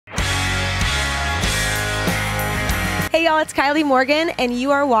Hey y'all, it's Kylie Morgan, and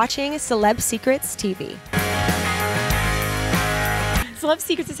you are watching Celeb Secrets TV. Celeb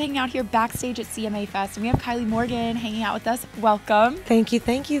Secrets is hanging out here backstage at CMA Fest, and we have Kylie Morgan hanging out with us. Welcome. Thank you.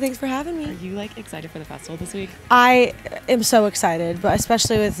 Thanks for having me. Are you like excited for the festival this week? I am so excited, but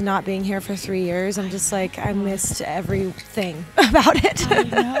especially with not being here for 3 years, I'm just like, I missed everything about it.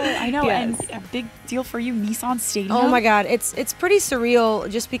 I know, Yes. And a big deal for you, Nissan Stadium. Oh my God, it's pretty surreal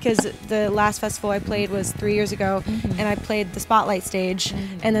just because the last festival I played was 3 years ago, and I played the Spotlight stage,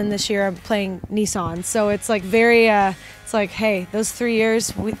 and then this year I'm playing Nissan. So it's like very, it's like, hey, those 3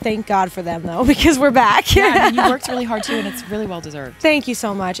 years, we thank God for them though, because we're back. Yeah, I mean, you worked really hard too, and it's really well deserved. Thank you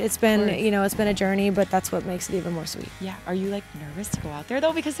so much. It's been, it's been a journey, but that's what makes it even more sweet. Yeah. Are you like nervous to go out there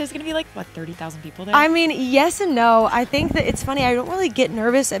though? Because there's gonna be like, what, 30,000 people there? I mean, yes and no. I think that it's funny. I don't really get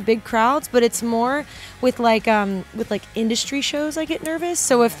nervous at big crowds, but it's more with like industry shows I get nervous.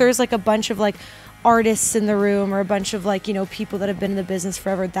 So if there's like a bunch of like artists in the room or a bunch of like, people that have been in the business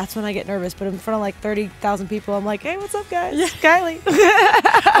forever, that's when I get nervous. But in front of like 30,000 people, I'm like, hey, what's up, guys? Yeah. Kylie.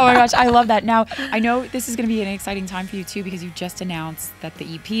 Oh my gosh, I love that. Now, I know this is going to be an exciting time for you too, because you just announced that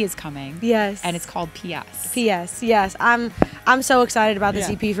the EP is coming. Yes. And it's called PS. PS, yes. I'm so excited about this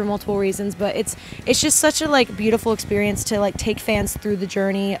EP for multiple reasons, but it's just such a like beautiful experience to like take fans through the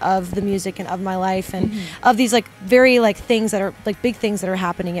journey of the music and of my life and of these like very like things that are like big things that are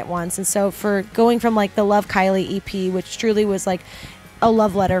happening at once. And so for going from like the Love Kylie EP, which truly was like a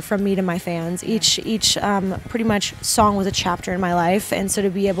love letter from me to my fans. Each pretty much song was a chapter in my life, and so to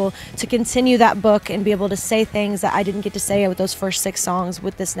be able to continue that book and be able to say things that I didn't get to say with those first 6 songs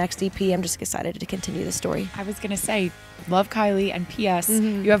with this next EP, I'm just excited to continue the story. I was gonna say, Love Kylie and PS,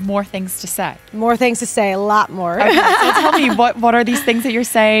 you have more things to say. More things to say, a lot more. Okay, so tell me, what are these things that you're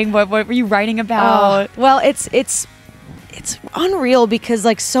saying? What were you writing about? Well, it's unreal because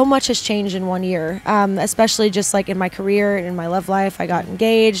like so much has changed in 1 year, especially just like in my career and in my love life. I got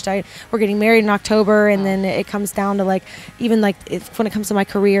engaged. We're getting married in October, and then it comes down to like even like when it comes to my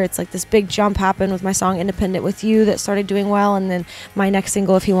career, it's like this big jump happened with my song Independent With You that started doing well, and then my next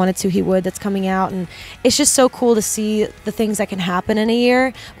single If He Wanted To He Would that's coming out. And it's just so cool to see the things that can happen in a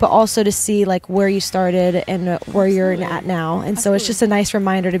year, but also to see like where you started and where you're at now. And so it's just a nice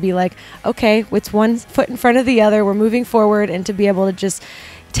reminder to be like, okay, it's one foot in front of the other, we're moving forward, and to be able to just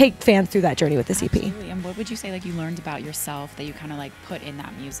take fans through that journey with this EP. Absolutely. And what would you say like you learned about yourself that you kind of like put in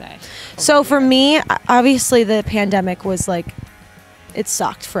that music? So for me, obviously the pandemic was like, it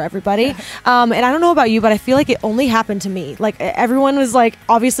sucked for everybody. And I don't know about you, but I feel like it only happened to me. Like everyone was like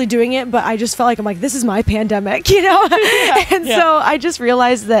obviously doing it, but I just felt like I'm like, this is my pandemic, So I just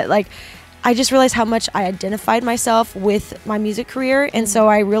realized that like, how much I identified myself with my music career, and so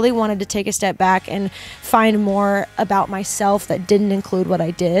I really wanted to take a step back and find more about myself that didn't include what I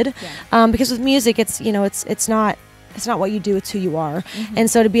did. Because with music, it's it's not what you do, it's who you are.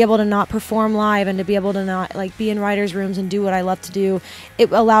 And so to be able to not perform live and to be able to not like be in writers' rooms and do what I love to do,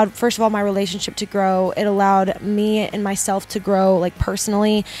 it allowed, first of all, my relationship to grow. It allowed me and myself to grow like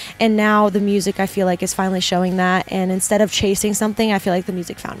personally. And now the music, I feel like, is finally showing that. And instead of chasing something, I feel like the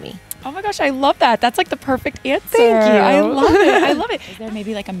music found me. Oh my gosh, I love that. That's like the perfect answer. Thank you. I love it. I love it. Is there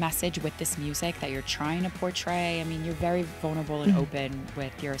maybe like a message with this music that you're trying to portray? I mean, you're very vulnerable and open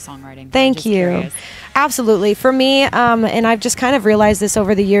with your songwriting. Thank you. Curious. Absolutely. For me, and I've just kind of realized this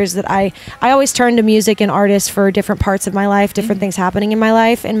over the years, that I always turn to music and artists for different parts of my life, different things happening in my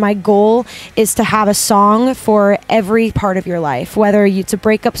life. And my goal is to have a song for every part of your life, whether it's a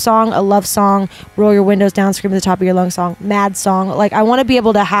breakup song, a love song, roll your windows down, scream at the top of your lungs song, mad song. Like I want to be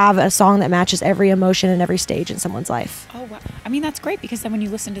able to have a song that matches every emotion and every stage in someone's life. Oh, wow. I mean, that's great, because then when you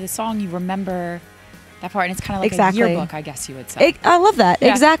listen to the song, you remember that part, and it's kind of like a yearbook, I guess you would say. I love that. Yeah.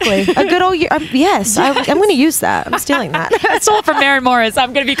 Exactly. A good old year. Yes, I'm going to use that. I'm stealing that. It's all from Maren Morris.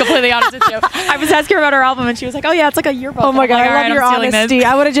 I'm going to be completely honest with you. I was asking her about her album, and she was like, oh yeah, it's like a yearbook. Oh my God, I love your honesty.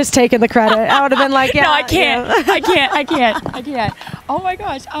 I would have just taken the credit. I would have been like, yeah. No, I can't. I can't. Oh my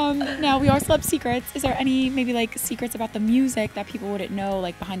gosh. Now we are Celeb Secrets. Is there any maybe like secrets about the music that people wouldn't know,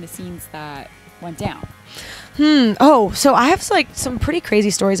 like behind the scenes, that went down? Oh, so I have like some pretty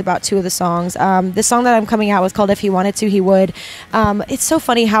crazy stories about 2 of the songs. This song that I'm coming out with called If He Wanted To He Would. It's so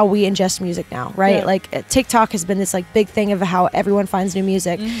funny how we ingest music now, right? Yeah. Like TikTok has been this like big thing of how everyone finds new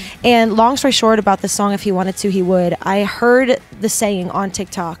music. And long story short about this song If He Wanted To He Would, I heard the saying on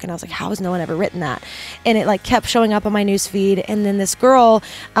TikTok and I was like, how has no one ever written that? And it like kept showing up on my news feed. And then this girl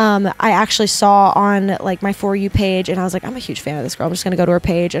I actually saw on like my For You page, and I was like, I'm a huge fan of this girl. I'm just gonna go to her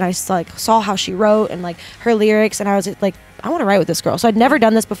page, and I like saw how she wrote and like her lyrics, and I was like, I want to write with this girl. So I'd never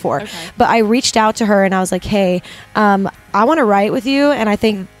done this before, but I reached out to her and I was like, hey, I want to write with you, and I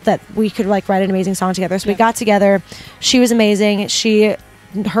think that we could like write an amazing song together. So we got together. She was amazing. She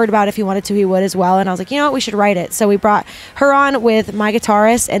heard about if he wanted to, he would as well. And I was like, you know what, we should write it. So we brought her on with my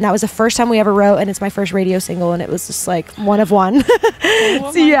guitarist, and that was the first time we ever wrote, and it's my first radio single, and it was just like one of one.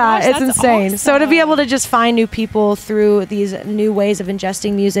 Oh so yeah, gosh, it's that's insane. awesome. So to be able to just find new people through these new ways of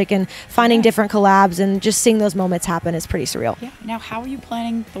ingesting music and finding different collabs and just seeing those moments happen is pretty surreal. Yeah. Now, how are you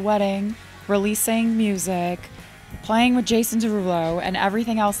planning the wedding, releasing music, playing with Jason Derulo, and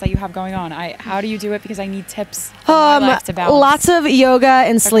everything else that you have going on? How do you do it? Because I need tips for my life to balance. Lots of yoga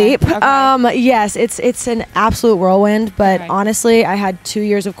and sleep. Okay. Yes, it's an absolute whirlwind, but honestly, I had 2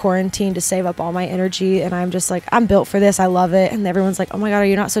 years of quarantine to save up all my energy, and I'm just like, I'm built for this. I love it. And everyone's like, oh my God, are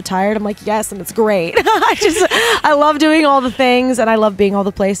you not so tired? I'm like, yes, and it's great. I love doing all the things, and I love being all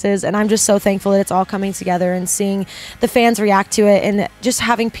the places, and I'm just so thankful that it's all coming together and seeing the fans react to it, and just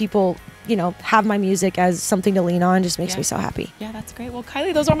having people, you know, have my music as something to lean on just makes me so happy. Yeah, that's great. Well,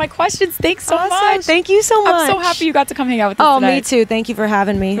 Kylie, those are my questions. Thanks so much. Thank you so much. I'm so happy you got to come hang out with us today. Me too. Thank you for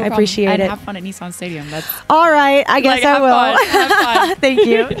having me. I appreciate it. And have fun at Nissan Stadium. That's all right. I guess I will. Have fun. Thank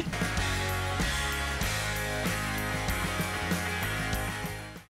you.